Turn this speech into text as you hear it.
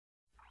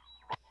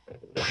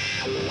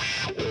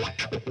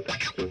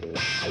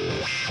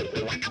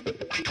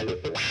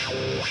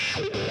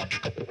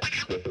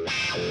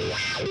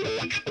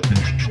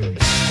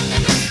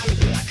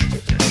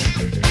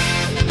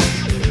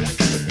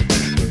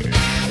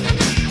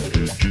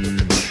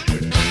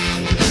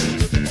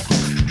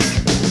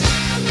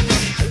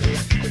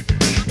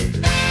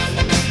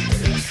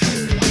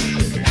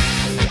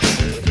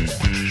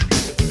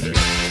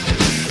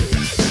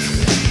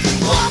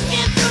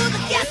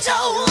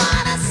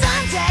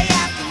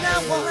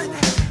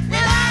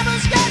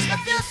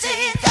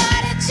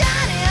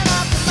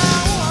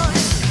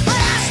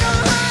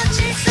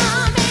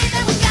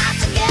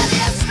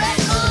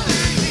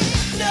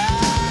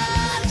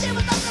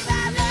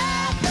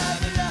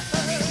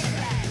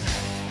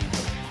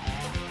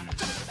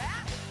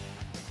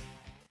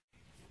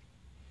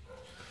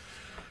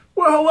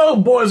Well, hello,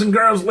 boys and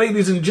girls,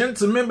 ladies and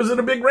gents, and members of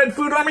the Big Red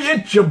Food Army.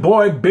 It's your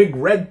boy, Big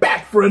Red,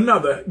 back for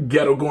another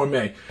Ghetto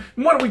Gourmet.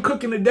 And what are we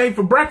cooking today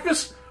for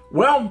breakfast?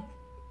 Well,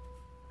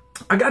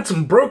 I got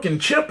some broken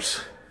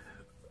chips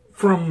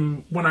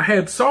from when I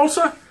had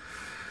salsa.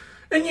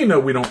 And you know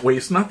we don't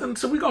waste nothing,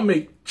 so we're going to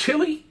make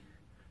chili,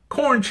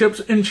 corn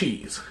chips, and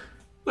cheese.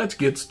 Let's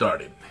get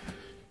started.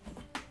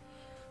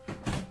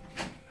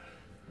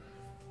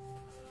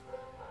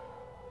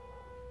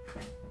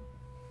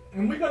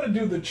 And we're going to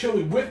do the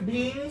chili with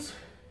beans.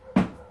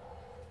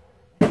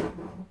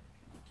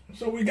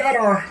 So we got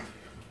our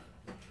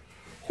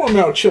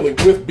Hormel chili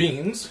with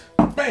beans.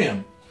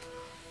 Bam.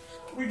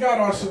 We got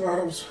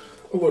ourselves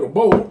a little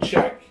bowl,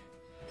 check.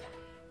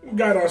 We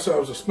got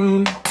ourselves a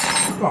spoon.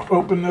 I'll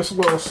open this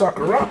little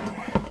sucker up.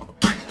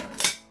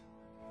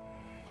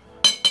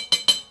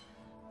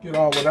 Get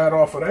all of that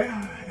off of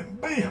there.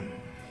 And bam.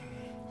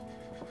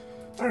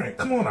 Alright,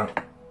 come on out.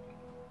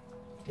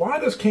 Why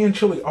does canned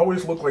chili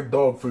always look like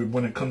dog food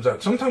when it comes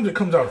out? Sometimes it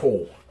comes out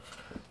whole.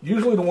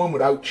 Usually the one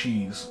without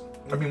cheese.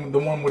 I mean, the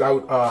one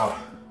without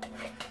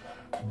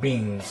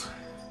beans.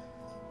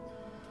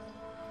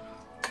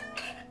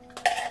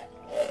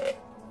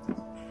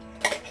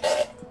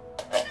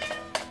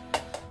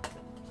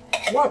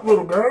 What,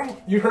 little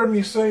girl? You heard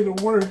me say the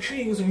word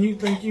cheese and you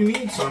think you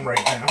need some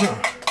right now,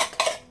 huh?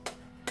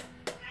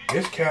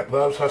 This cat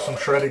loves her some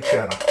shredded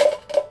cheddar.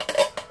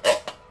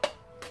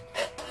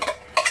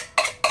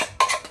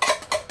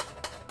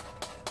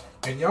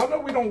 And y'all know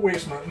we don't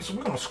waste nothing, so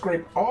we're going to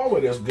scrape all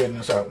of this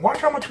goodness out. Watch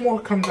how much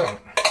more comes out.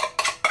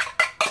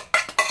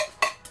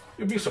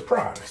 You'll be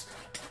surprised.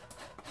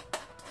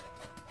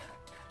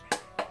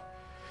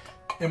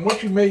 And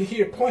what you may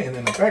hear playing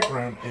in the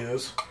background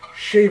is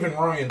Shaving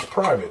Ryan's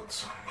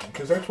Privates,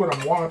 because that's what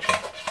I'm watching.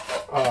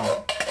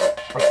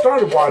 I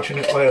started watching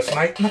it last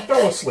night and I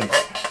fell asleep.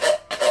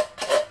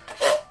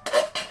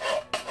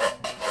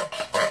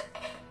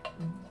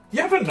 You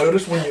ever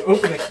notice when you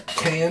open a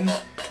can,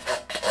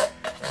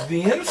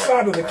 the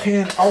inside of the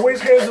can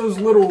always has those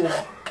little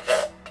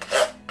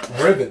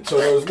rivets or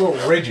those little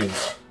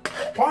ridges?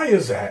 Why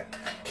is that?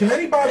 Can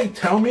anybody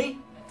tell me?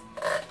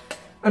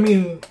 I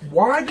mean,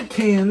 why do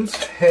cans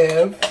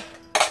have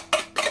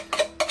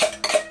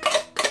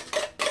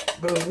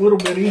those little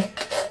bitty...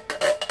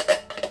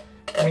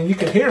 I mean, you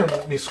can hear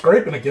me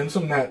scraping against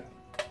them. That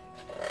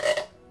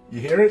you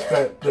hear it?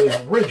 Those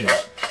ridges.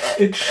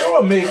 It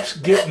sure makes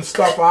getting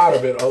stuff out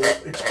of it,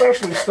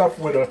 especially stuff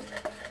with a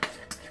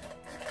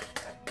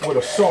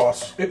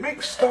sauce, it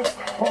makes stuff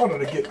harder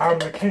to get out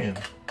of the can.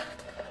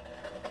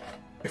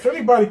 If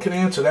anybody can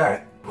answer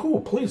that,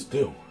 please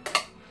do.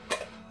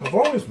 I've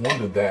always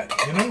wondered that,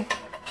 you know?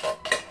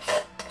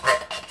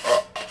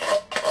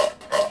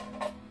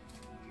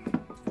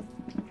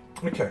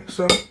 Okay,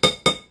 so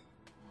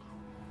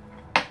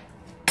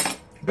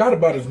got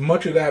about as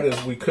much of that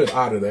as we could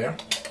out of there.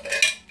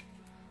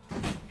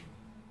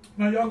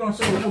 Now y'all gonna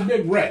say, well,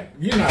 Big Red,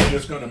 you're not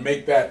just gonna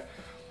make that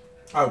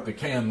out the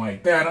can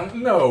like that.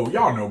 No,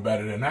 y'all know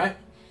better than that.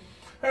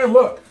 Hey,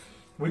 look,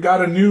 we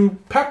got a new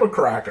pepper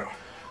cracker.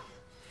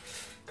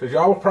 Because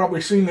y'all have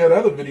probably seen that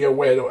other video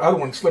where the other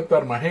one slipped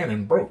out of my hand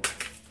and broke.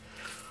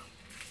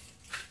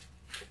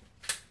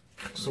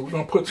 So we're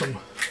going to put some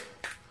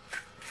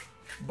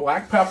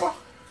black pepper.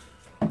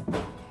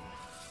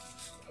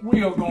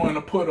 We are going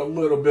to put a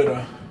little bit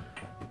of...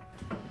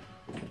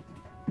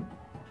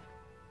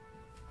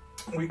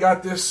 We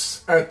got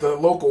this at the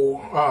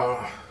local...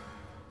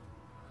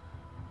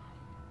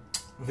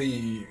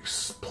 the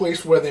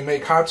place where they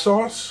make hot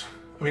sauce.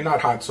 I mean, not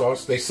hot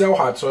sauce. They sell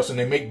hot sauce and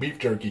they make beef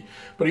jerky.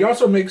 But he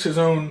also makes his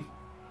own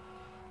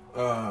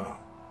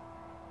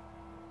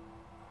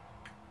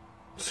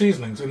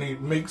seasonings. And he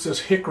makes this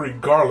hickory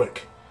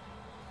garlic.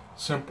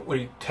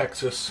 Simply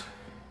Texas.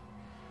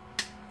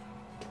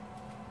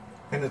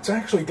 And it's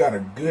actually got a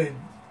good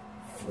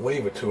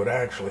flavor to it,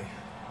 actually.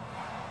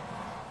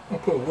 I'll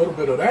put a little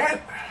bit of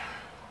that.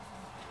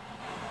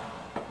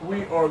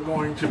 We are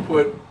going to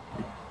put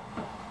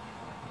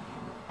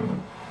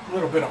a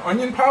little bit of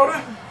onion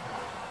powder.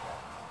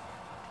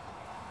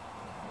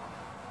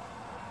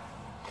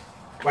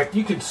 Like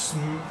you could,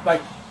 I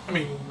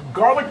mean,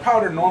 garlic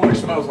powder normally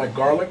smells like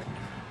garlic,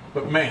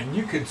 but man,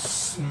 you could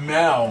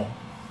smell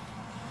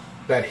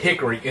that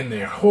hickory in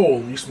there.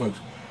 Holy smokes.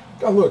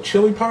 Got a little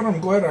chili powder. I'm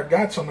glad I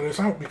got some of this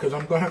out because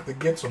I'm going to have to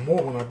get some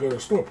more when I go to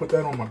the store. Put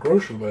that on my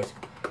grocery list.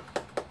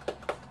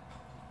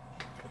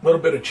 A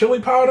little bit of chili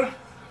powder.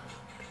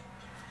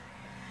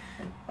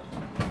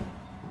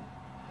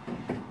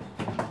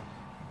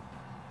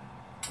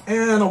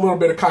 And a little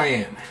bit of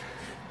cayenne.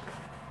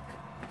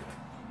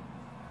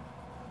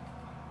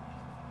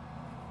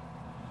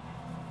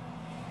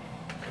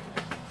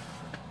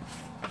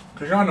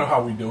 Because y'all know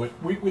how we do it.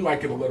 We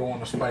like it a little on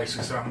the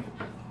spicy side.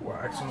 Oh,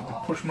 I accidentally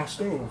pushed my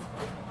stove.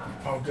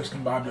 All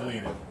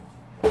discombobulated.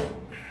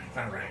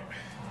 Alright.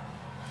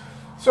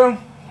 So,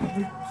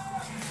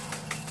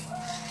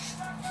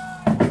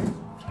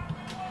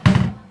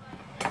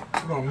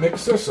 we're going to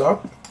mix this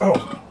up. Oh,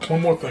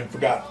 one more thing,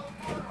 forgot.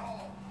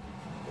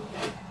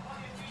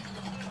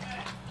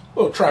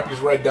 Little Trappy's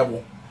Red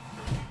Devil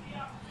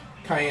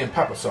cayenne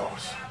pepper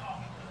sauce.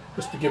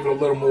 Just to give it a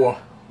little more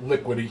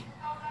liquidy.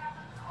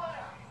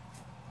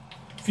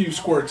 A few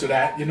squirts of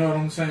that, you know what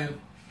I'm saying?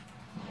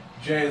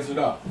 Jazz it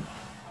up.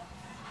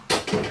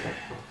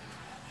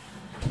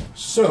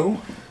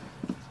 So,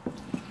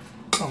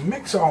 I'll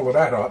mix all of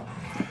that up.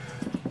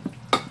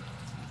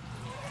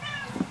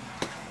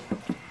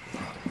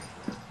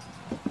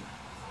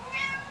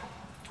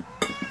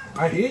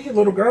 I hear you,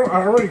 little girl.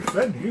 I already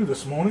fed you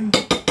this morning.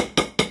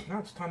 Now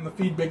it's time to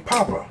feed Big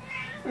Papa.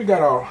 We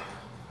got our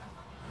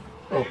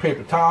little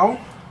paper towel.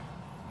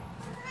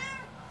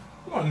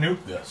 I'm going to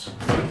nuke this.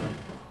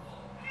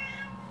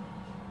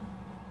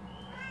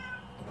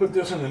 Put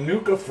this in the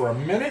nuka for a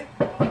minute.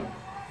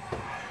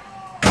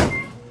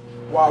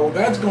 While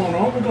that's going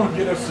on, we're going to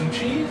get us some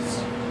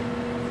cheese.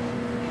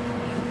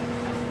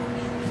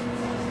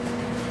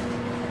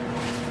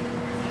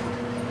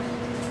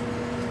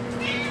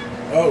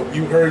 Oh,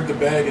 you heard the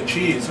bag of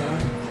cheese, huh?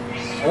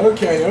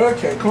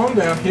 Okay, calm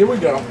down. Here we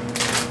go.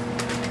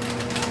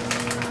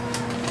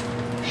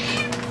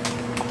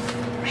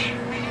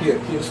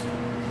 Here's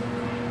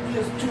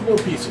 2 little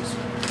pieces.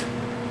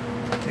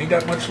 Ain't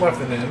got much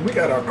left in there. We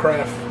got our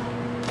Kraft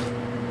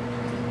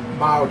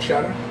mild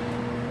cheddar.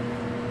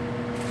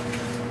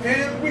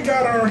 And we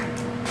got our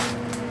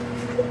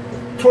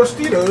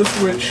Tostitos,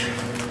 which,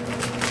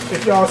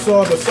 if y'all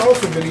saw the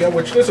salsa video,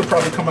 which this will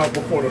probably come out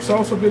before the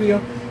salsa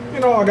video, you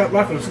know, I got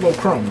left is little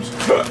crumbs.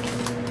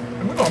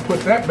 And we're going to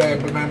put that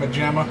bad banana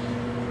jammer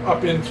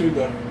up into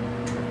the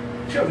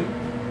chili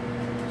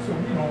so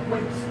we don't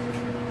waste.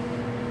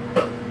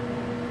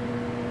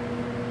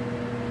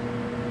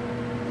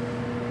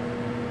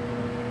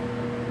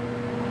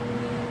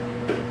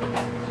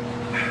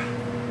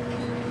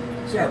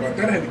 Sorry about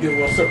that, I had to get a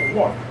little sip of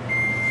water.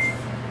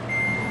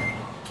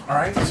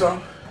 Alright,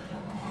 so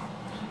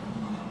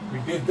we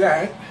did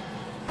that.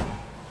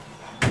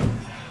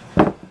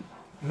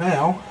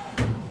 Now,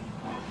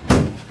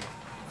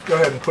 let's go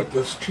ahead and put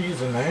this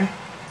cheese in there.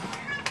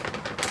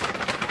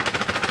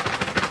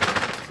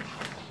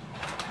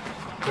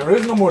 There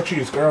is no more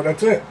cheese, girl,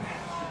 that's it.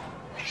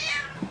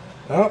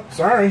 Oh,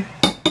 sorry.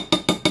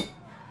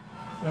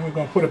 Then we're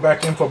going to put it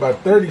back in for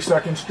about 30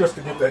 seconds just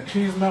to get that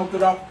cheese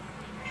melted up.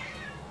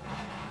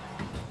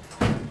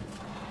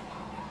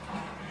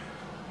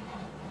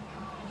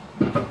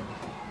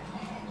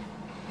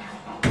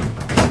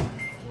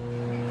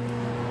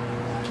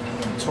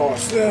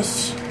 Toss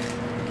this.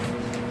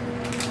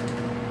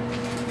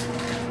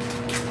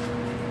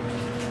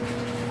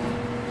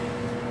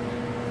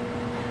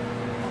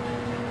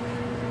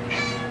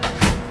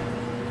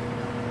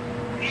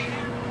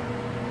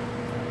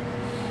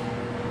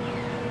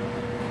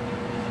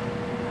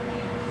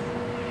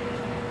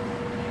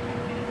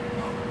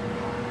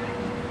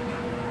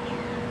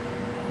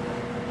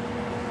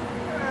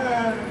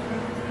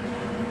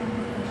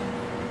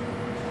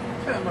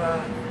 Come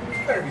on,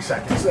 30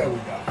 seconds, there we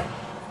go.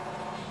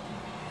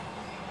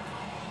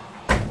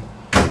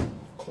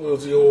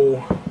 Close the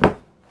old,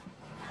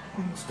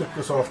 stick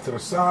this off to the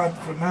side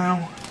for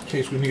now, in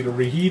case we need to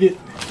reheat it.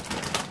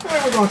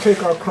 And we're going to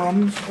take our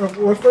crumbs.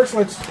 Well, first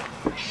let's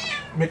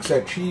mix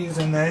that cheese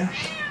in there.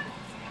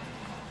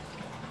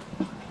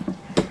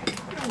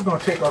 And we're going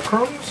to take our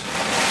crumbs.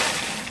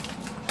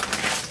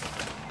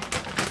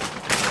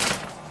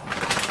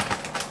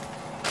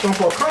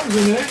 Dump our crumbs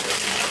in there.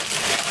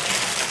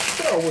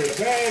 Throw away the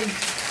bag.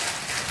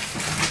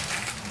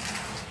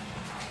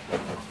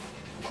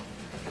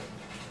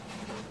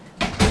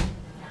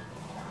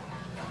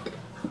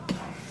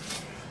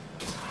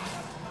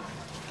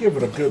 Give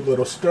it a good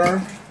little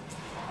stir.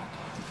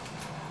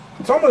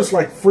 It's almost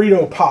like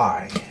Frito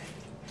pie.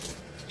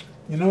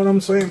 You know what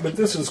I'm saying? But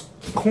this is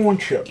corn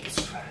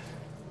chips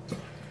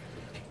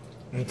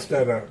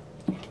instead of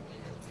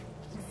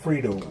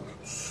Fritos.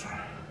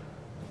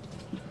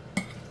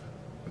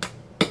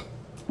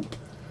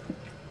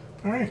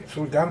 Alright,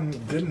 so we got them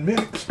good and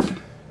mixed.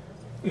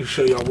 Let me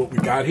show y'all what we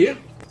got here.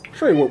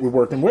 Show you what we're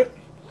working with.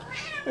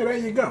 And there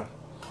you go.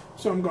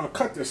 So I'm going to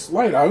cut this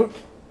light out.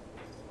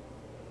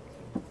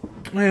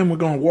 And we're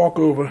going to walk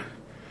over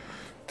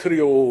to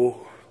the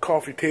old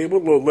coffee table,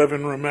 little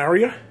living room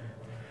area.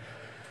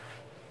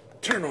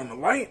 Turn on the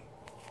light.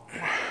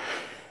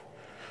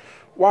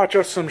 watch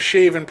us some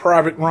Shaving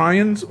Private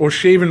Ryans or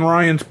Shaving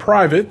Ryan's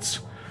Privates,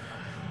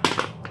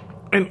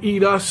 and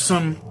eat us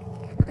some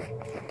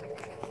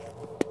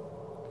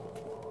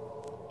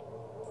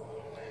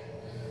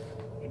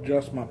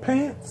adjust my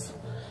pants,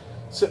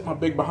 sit my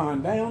big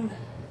behind down,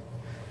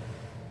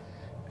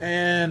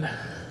 and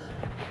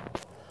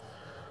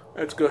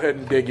let's go ahead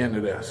and dig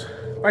into this.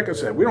 Like I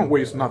said, we don't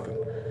waste nothing.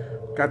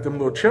 Got them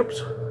little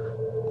chips.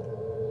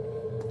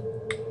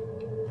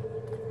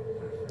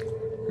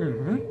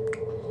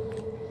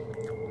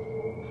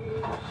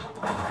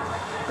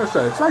 Like I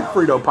said, it's like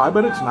Frito pie,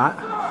 but it's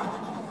not.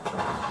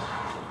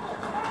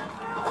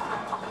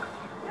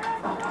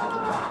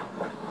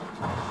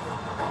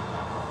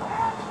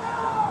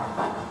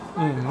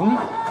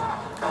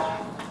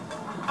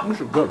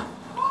 These are good. Let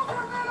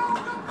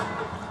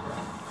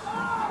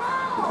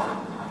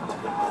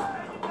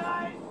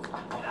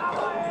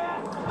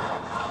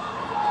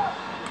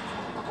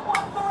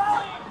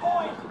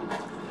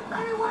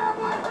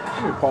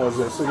me pause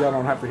this so y'all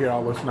don't have to hear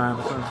all this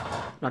nonsense.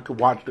 I could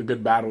watch the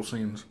good battle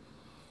scenes.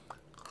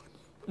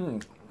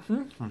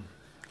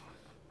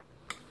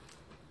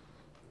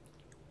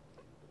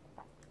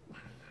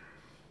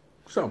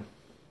 So,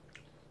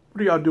 what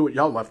do y'all do with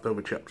y'all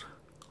leftover chips?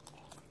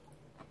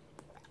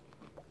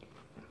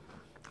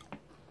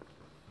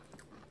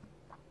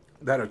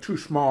 That are too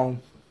small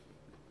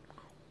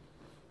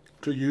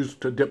to use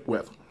to dip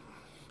with.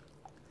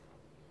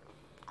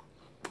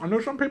 I know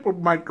some people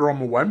might throw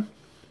them away,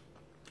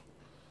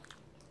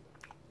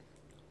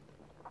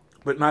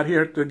 but not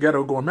here at the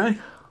Ghetto Gourmet.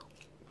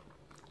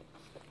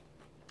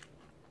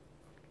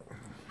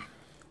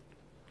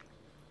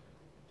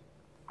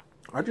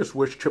 I just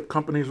wish chip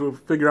companies would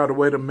figure out a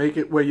way to make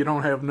it where you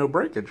don't have no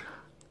breakage.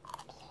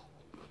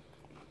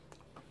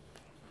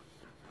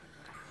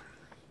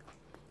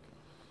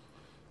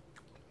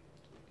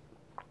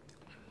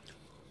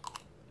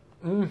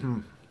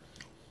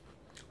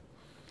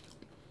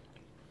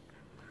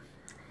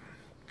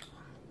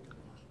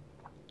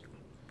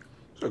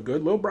 It's a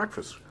good little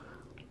breakfast.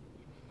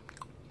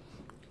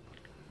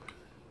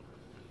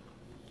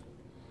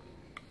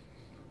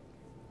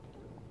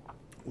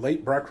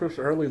 Late breakfast,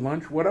 early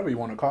lunch, whatever you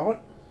want to call it.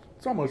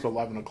 It's almost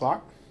 11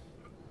 o'clock.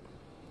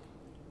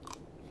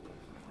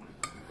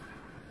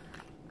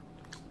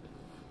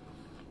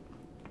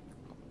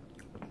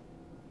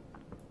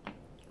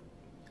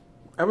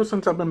 Ever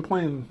since I've been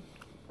playing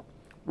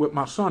with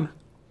my son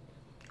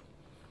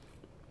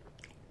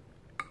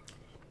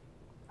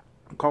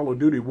Call of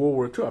Duty World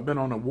War II, I've been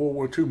on a World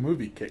War II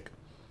movie kick.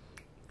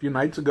 A few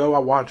nights ago I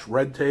watched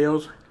Red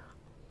Tails.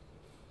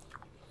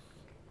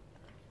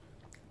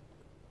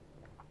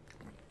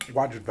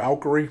 Watched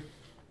Valkyrie.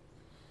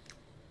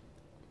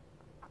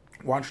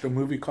 Watched a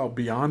movie called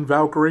Beyond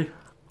Valkyrie.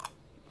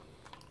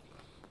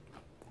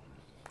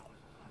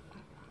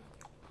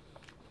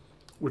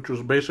 Which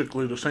was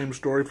basically the same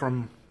story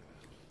from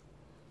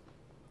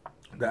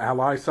the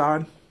Ally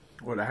side,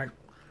 or the heck,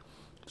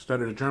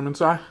 instead of the German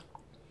side.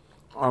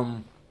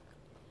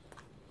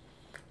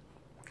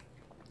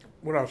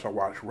 What else I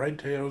watched? Red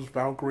Tails,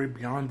 Valkyrie,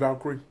 Beyond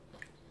Valkyrie.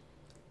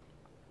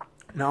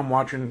 Now I'm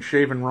watching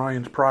Shaving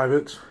Ryan's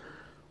Privates.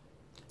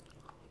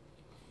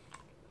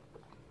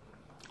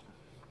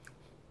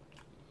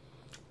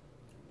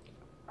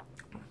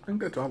 I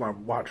think that's all I've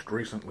watched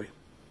recently.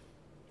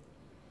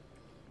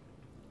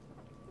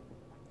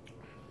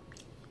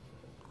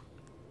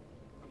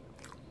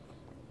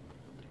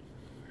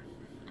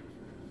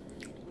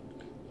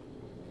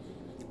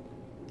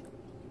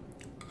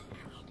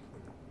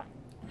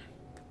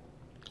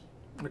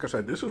 Like I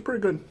said, this is a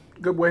pretty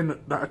good way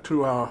not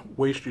to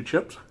waste your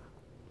chips.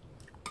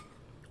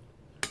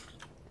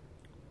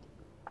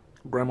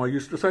 Grandma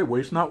used to say,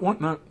 waste not,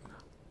 want not.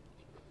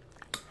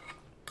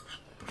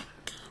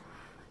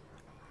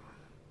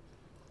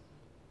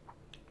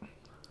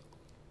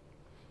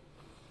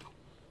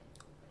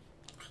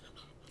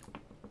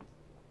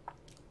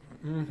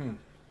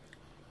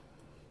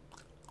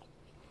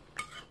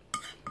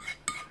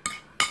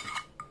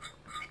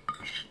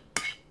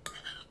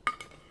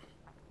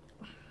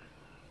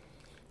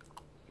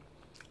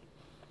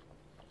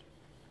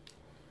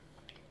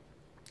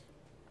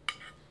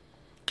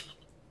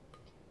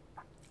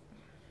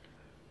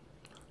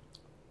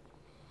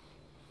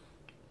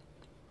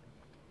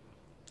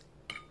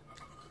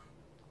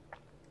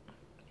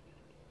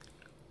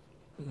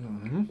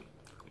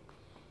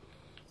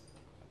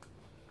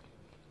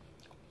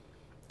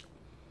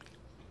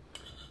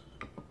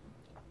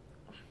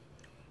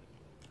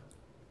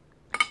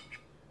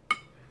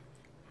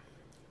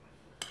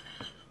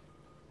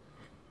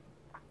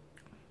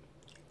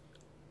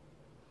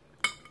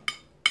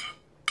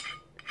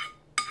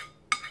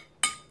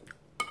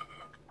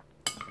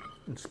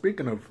 And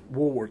speaking of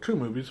World War II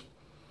movies,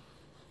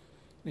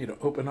 need to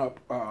open up,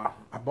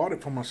 I bought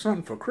it for my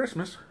son for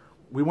Christmas.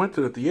 We went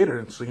to the theater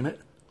and seen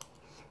it.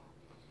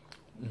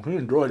 And he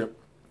enjoyed it.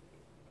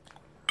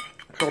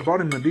 So I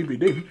bought him the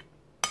DVD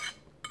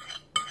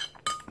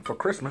for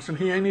Christmas, and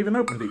he ain't even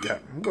opened it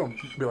yet. I'm going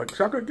to be like,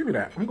 sucker, give me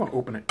that. I'm going to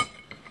open it.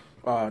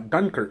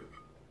 Dunkirk.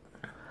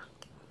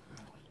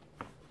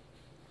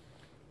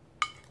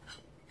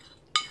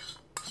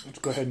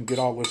 go ahead and get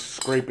all this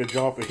scrapage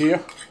off of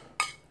here.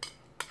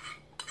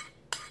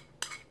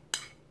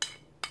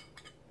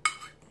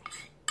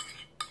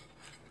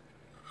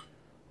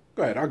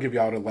 Go ahead, I'll give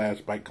y'all the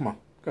last bite. Come on,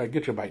 go ahead,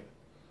 get your bite.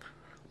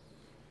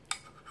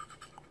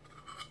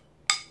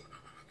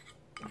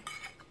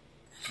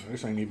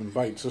 This ain't even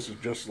bites. This is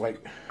just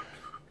like,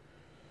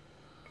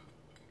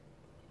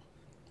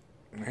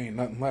 there ain't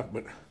nothing left,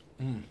 but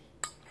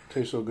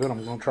tastes so good.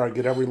 I'm gonna try to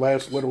get every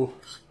last little.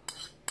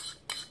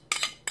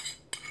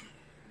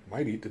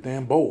 Might eat the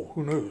damn bowl.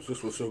 Who knows?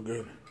 This was so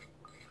good.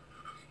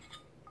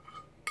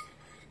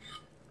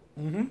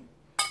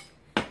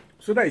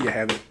 So there you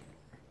have it.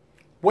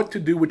 What to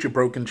do with your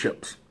broken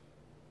chips.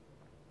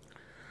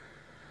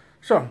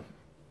 So,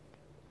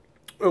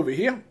 over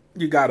here,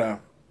 you got a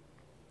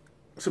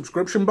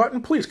subscription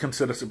button. Please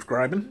consider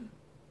subscribing.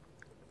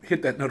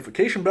 Hit that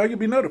notification bell. You'll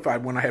be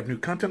notified when I have new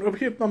content. Over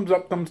here, thumbs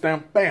up, thumbs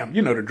down, bam.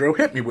 You know the drill.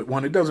 Hit me with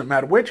one. It doesn't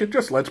matter which. It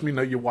just lets me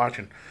know you're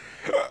watching.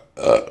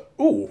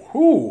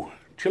 Ooh,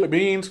 chili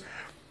beans.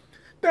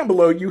 Down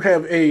below, you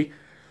have a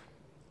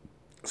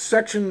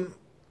section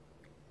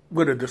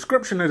with a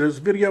description of this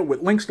video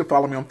with links to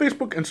follow me on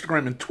Facebook,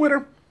 Instagram, and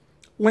Twitter.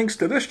 Links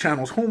to this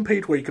channel's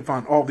homepage where you can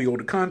find all the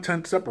older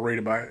content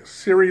separated by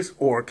series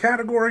or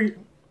category.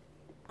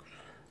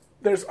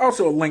 There's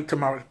also a link to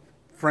my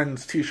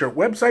friend's t-shirt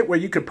website where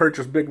you can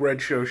purchase Big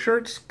Red Show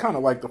shirts, kind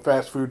of like the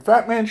fast food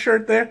fat man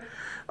shirt there.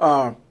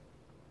 That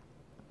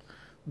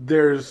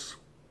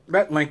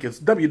link is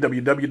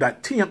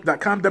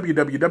www.teeimp.com,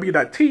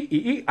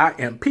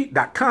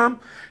 www.teeimp.com.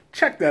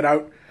 Check that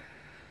out.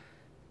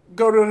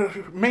 Go to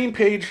the main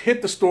page,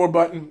 hit the store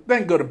button,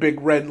 then go to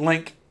Big Red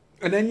link,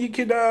 and then you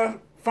could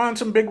find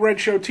some Big Red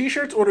Show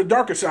t-shirts or the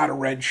darker side of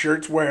red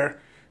shirts where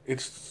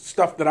it's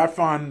stuff that I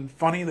find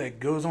funny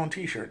that goes on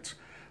t-shirts.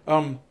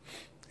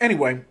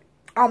 Anyway,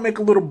 I'll make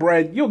a little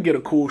bread, you'll get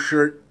a cool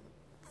shirt,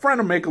 friend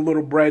will make a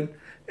little bread,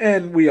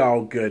 and we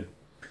all good.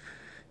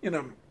 You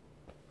know,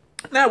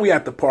 now we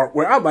at the part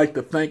where I'd like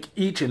to thank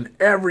each and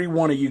every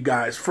one of you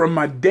guys. From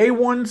my day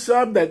one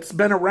sub that's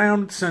been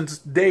around since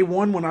day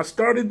one when I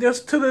started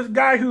this, to the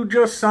guy who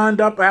just signed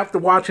up after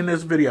watching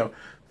this video.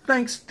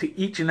 Thanks to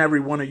each and every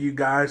one of you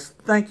guys.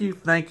 Thank you,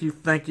 thank you,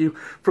 thank you.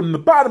 From the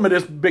bottom of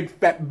this big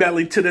fat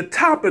belly to the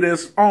top of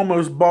this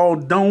almost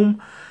bald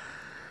dome,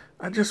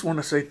 I just want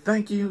to say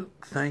thank you,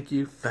 thank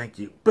you, thank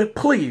you. But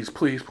please,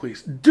 please,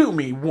 please, do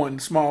me one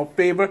small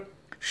favor.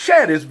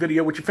 Share this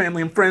video with your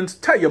family and friends.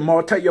 Tell your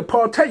ma, tell your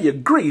pa, tell your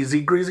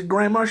greasy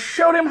grandma.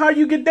 Show them how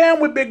you get down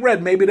with Big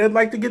Red. Maybe they'd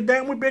like to get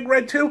down with Big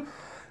Red too.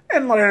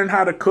 And learn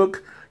how to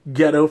cook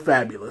Ghetto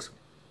Fabulous.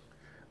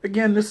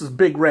 Again, this is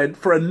Big Red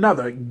for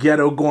another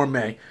Ghetto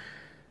Gourmet.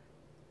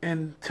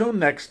 Until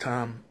next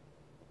time,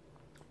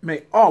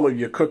 may all of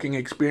your cooking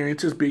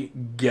experiences be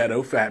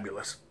Ghetto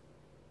Fabulous.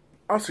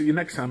 I'll see you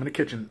next time in the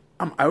kitchen.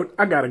 I'm out.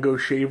 I gotta go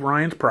shave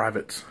Ryan's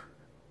privates.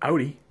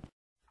 Outie.